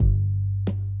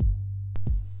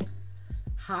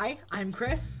Hi, I'm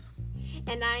Chris.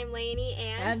 And I'm Lainey,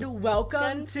 and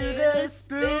welcome to the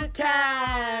Spookcast.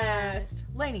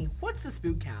 Lainey, what's the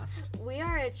Spookcast? We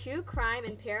are a true crime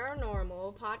and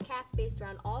paranormal podcast based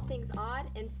around all things odd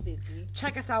and spooky.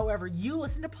 Check us out wherever you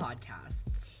listen to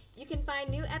podcasts. You can find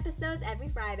new episodes every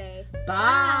Friday.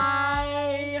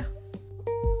 Bye.